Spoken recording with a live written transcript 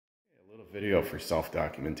A little video for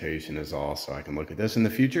self-documentation is all, so I can look at this in the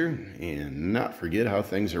future and not forget how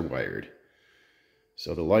things are wired.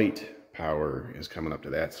 So the light power is coming up to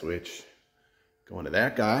that switch, going to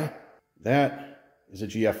that guy. That is a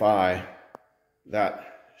GFI.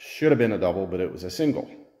 That should have been a double, but it was a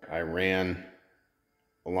single. I ran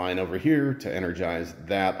a line over here to energize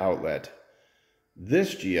that outlet.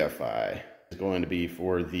 This GFI is going to be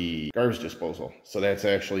for the garbage disposal. So that's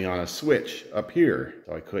actually on a switch up here.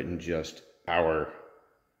 So I couldn't just power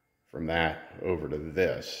from that over to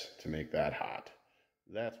this to make that hot.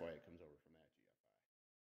 That's why it comes over from that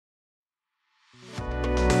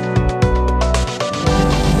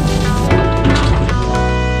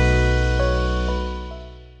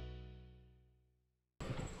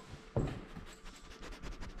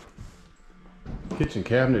GFI. Kitchen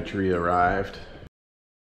cabinetry arrived.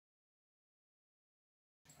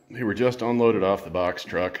 They were just unloaded off the box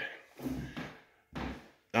truck.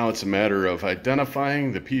 Now it's a matter of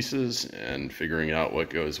identifying the pieces and figuring out what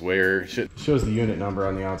goes where. It shows the unit number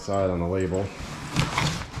on the outside on the label.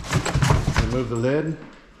 Remove the lid.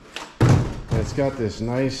 And it's got this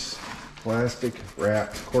nice plastic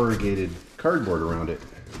wrapped corrugated cardboard around it.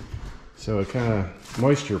 So it kind of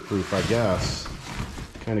moisture proof, I guess.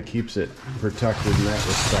 Kind of keeps it protected in that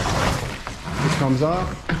respect. This comes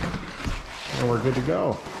off and we're good to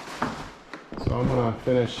go. So I'm gonna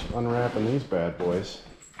finish unwrapping these bad boys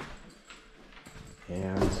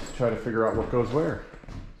and try to figure out what goes where.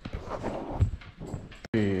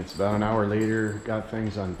 It's about an hour later, got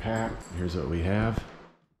things unpacked. Here's what we have.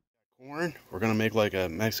 Corn. We're gonna make like a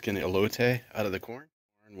Mexican elote out of the corn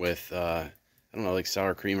with I don't know, like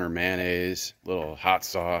sour cream or mayonnaise, little hot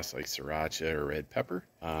sauce like sriracha or red pepper,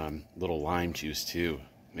 little lime juice too.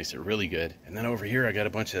 Makes it really good. And then over here I got a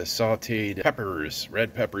bunch of sauteed peppers,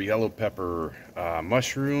 red pepper, yellow pepper,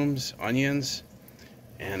 mushrooms, onions,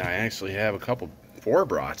 and I actually have a couple 4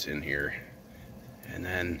 brats in here. And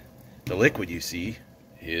then the liquid you see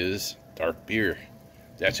is dark beer.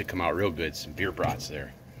 That should come out real good, some beer brats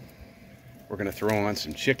there. We're gonna throw on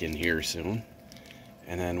some chicken here soon.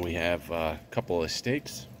 And then we have a couple of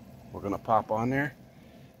steaks we're gonna pop on there.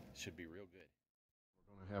 Should be real good.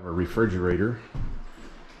 We're gonna have a refrigerator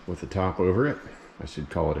with the top over it. I should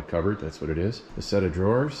call it a cupboard, that's what it is. A set of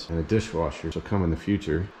drawers and a dishwasher will come in the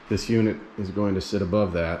future. This unit is going to sit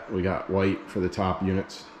above that. We got white for the top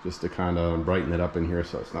units just to kind of brighten it up in here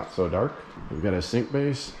so it's not so dark. We've got a sink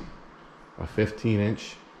base, a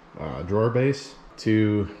 15-inch drawer base,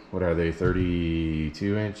 2, what are they,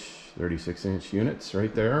 32-inch, 36-inch units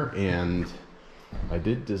right there. And I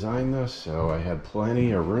did design this so I had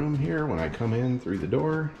plenty of room here when I come in through the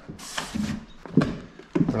door.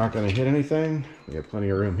 We're not going to hit anything. We have plenty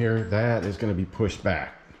of room here. That is going to be pushed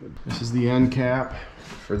back. This is the end cap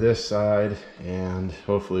for this side, and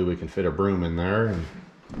hopefully we can fit a broom in there.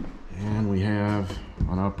 And we have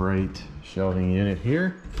an upright shelving unit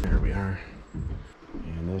here. There we are.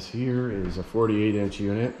 And this here is a 48-inch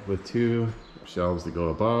unit with 2 shelves that go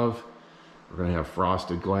above. We're going to have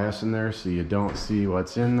frosted glass in there so you don't see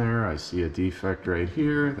what's in there. I see a defect right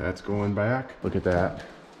here. That's going back. Look at that.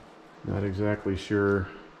 Not exactly sure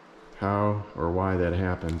how or why that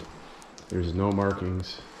happened. There's no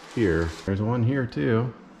markings here. There's one here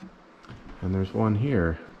too. And there's one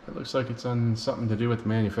here. It looks like it's on something to do with the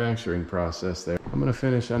manufacturing process there. I'm going to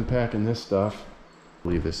finish unpacking this stuff. I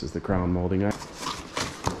believe this is the crown molding.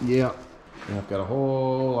 Yeah, and I've got a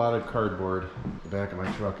whole lot of cardboard. The back of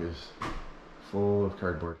my truck is full of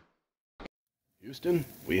cardboard. Houston,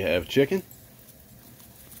 we have chicken.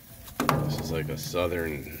 This is like a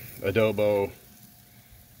southern adobo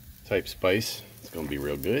type spice. It's going to be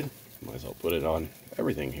real good. Might as well put it on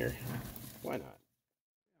everything here. Why not?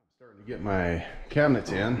 I'm starting to get my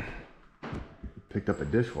cabinets in. Picked up a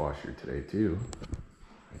dishwasher today too.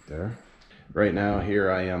 Right there. Right now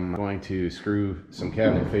here I am going to screw some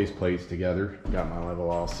cabinet face plates together. Got my level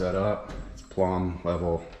all set up. It's plumb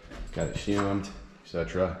level, got it shimmed,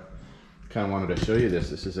 etc. Kind of wanted to show you this.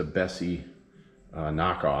 This is a Bessie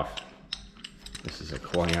knockoff. This is a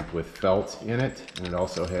clamp with felt in it, and it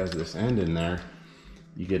also has this end in there.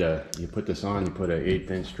 You put this on, you put an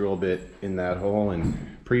 1/8-inch drill bit in that hole and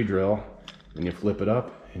pre-drill, and you flip it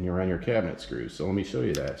up and you run your cabinet screws. So let me show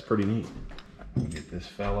you that. It's pretty neat. Get this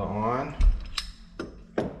fella on.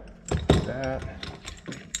 That.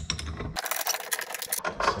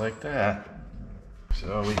 Just like that.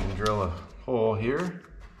 So we can drill a hole here.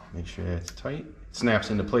 Make sure that's tight. It snaps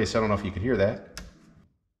into place. I don't know if you can hear that.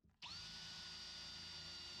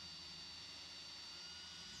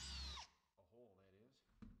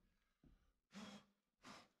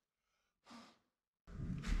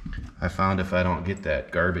 I found if I don't get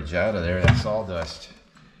that garbage out of there, that sawdust,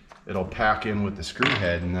 it'll pack in with the screw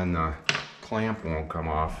head and then the clamp won't come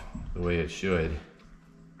off the way it should.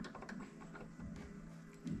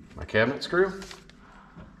 My cabinet screw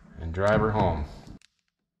and drive her home.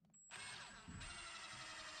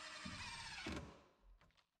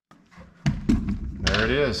 There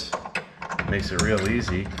it is. Makes it real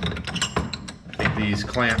easy. I think these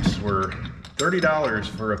clamps were $30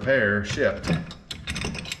 for a pair shipped.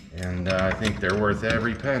 And I think they're worth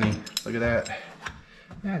every penny. Look at that.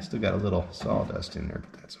 Yeah, I still got a little sawdust in there,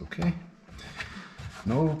 but that's okay.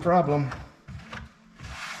 No problem.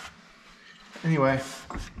 Anyway,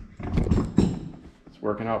 it's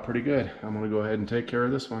working out pretty good. I'm gonna go ahead and take care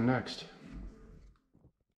of this one next.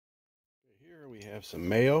 Here we have some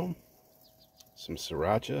mayo, some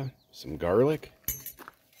sriracha, some garlic.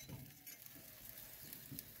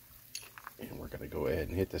 And we're gonna go ahead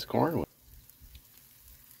and hit this corn with.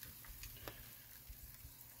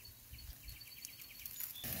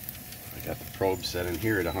 I got the probe set in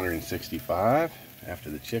here at 165.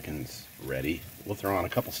 After the chicken's ready, we'll throw on a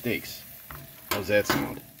couple steaks. How's that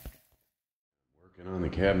sound? Working on the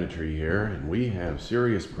cabinetry here, and we have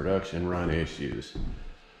serious production run issues.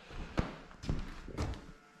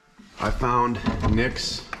 I found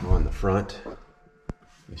nicks on the front.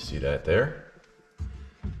 You see that there?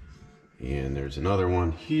 And there's another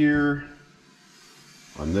one here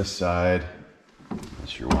on this side. Not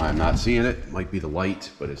sure why I'm not seeing it. It might be the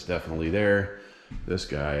light, but it's definitely there. This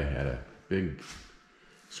guy had a big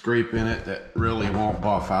scrape in it that really won't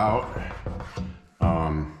buff out.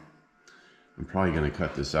 I'm probably going to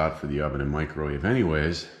cut this out for the oven and microwave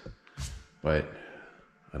anyways, but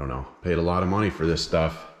I don't know. Paid a lot of money for this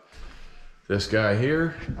stuff. This guy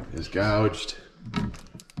here is gouged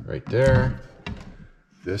right there.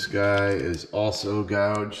 This guy is also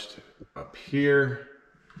gouged up here.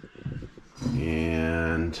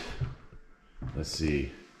 And let's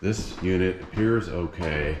see, this unit appears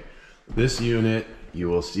okay. This unit, you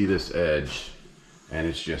will see this edge and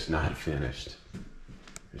it's just not finished.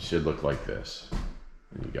 It should look like this.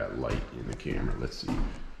 And you got light in the camera. Let's see.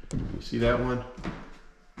 You see that one?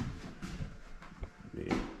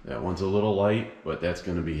 That one's a little light, but that's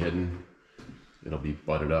going to be hidden. It'll be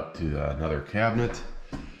butted up to another cabinet.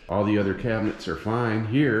 All the other cabinets are fine.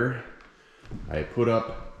 Here, I put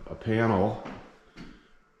up a panel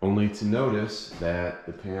only to notice that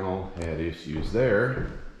the panel had issues there.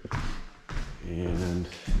 And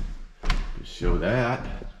to show that,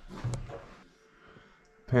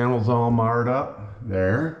 panel's all marred up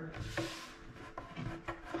there.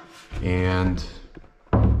 And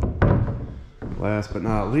last but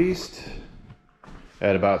not least,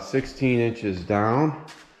 at about 16 inches down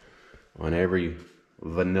on every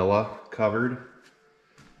vanilla covered,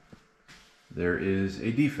 there is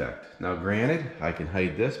a defect. Now granted, I can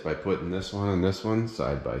hide this by putting this one and this one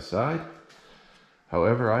side by side.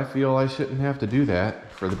 However, I feel I shouldn't have to do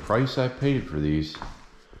that for the price I paid for these.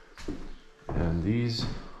 And these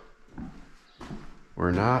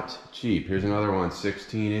were not cheap. Here's another one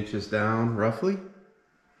 16 inches down roughly.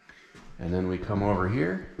 And then we come over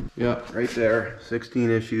here. Yep, right there, 16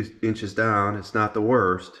 inches down. It's not the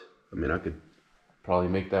worst. I mean, I could probably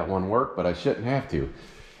make that one work, but I shouldn't have to.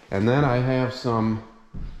 And then I have some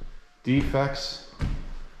defects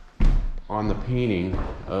on the painting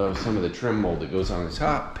of some of the trim mold that goes on the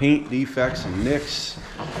top. Paint defects and nicks.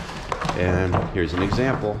 And here's an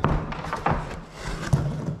example.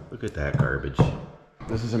 Look at that garbage.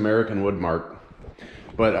 This is American Woodmark.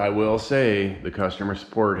 But I will say the customer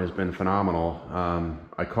support has been phenomenal.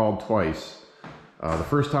 I called twice. The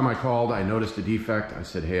first time I called, I noticed a defect. I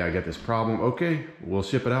said, hey, I got this problem. Okay, we'll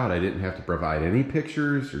ship it out. I didn't have to provide any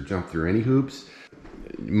pictures or jump through any hoops.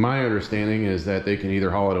 My understanding is that they can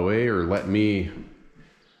either haul it away or let me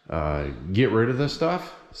get rid of this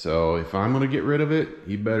stuff. So if I'm going to get rid of it,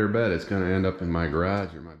 you better bet it's going to end up in my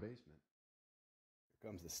garage or my basement.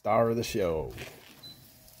 Here comes the star of the show.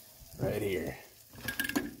 Right here.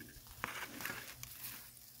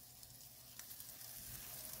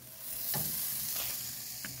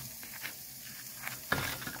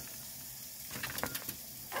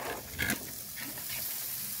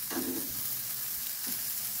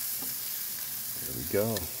 Go.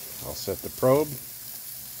 I'll set the probe,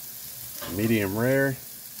 medium rare.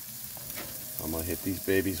 I'm gonna hit these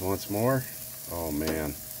babies once more. Oh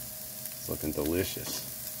man, it's looking delicious.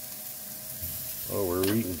 Oh, we're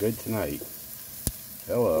eating good tonight.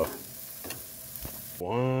 Hello.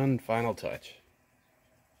 One final touch.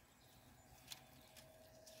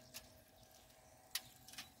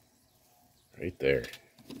 Right there.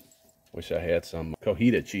 Wish I had some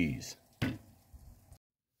cojita cheese.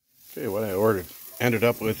 Okay, what I ended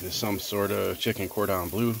up with is some sort of chicken cordon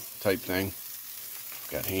bleu type thing.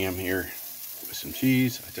 Got ham here with some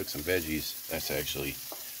cheese. I took some veggies. That's actually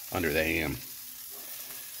under the ham.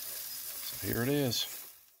 So here it is.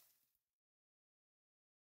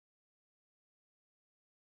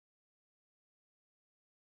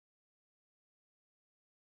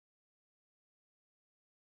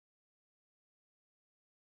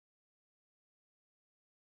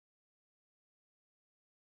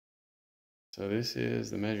 So this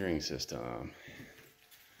is the measuring system.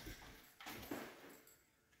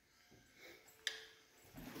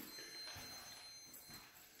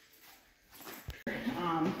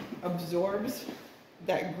 Absorbs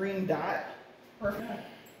that green dot. Perfect.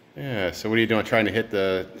 Yeah, so what are you doing? Trying to hit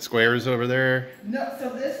the squares over there? No, so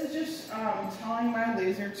this is just telling my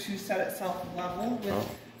laser to set itself level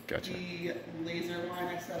with Gotcha. the laser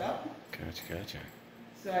line I set up. Gotcha.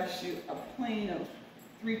 So I shoot a plane of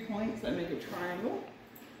 3 points that make a triangle,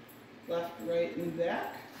 left, right, and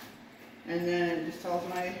back. And then it just tells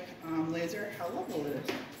my laser how level it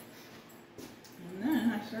is. And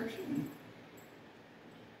then I start shooting.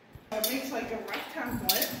 It makes like a rough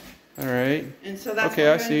template. All right. And so that's okay,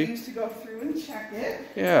 what I I'm going to use to go through and check it.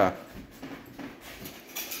 Yeah.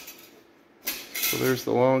 So there's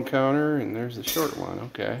the long counter and there's the short one.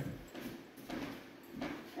 Okay.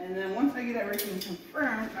 And then once I get everything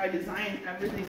confirmed, I design everything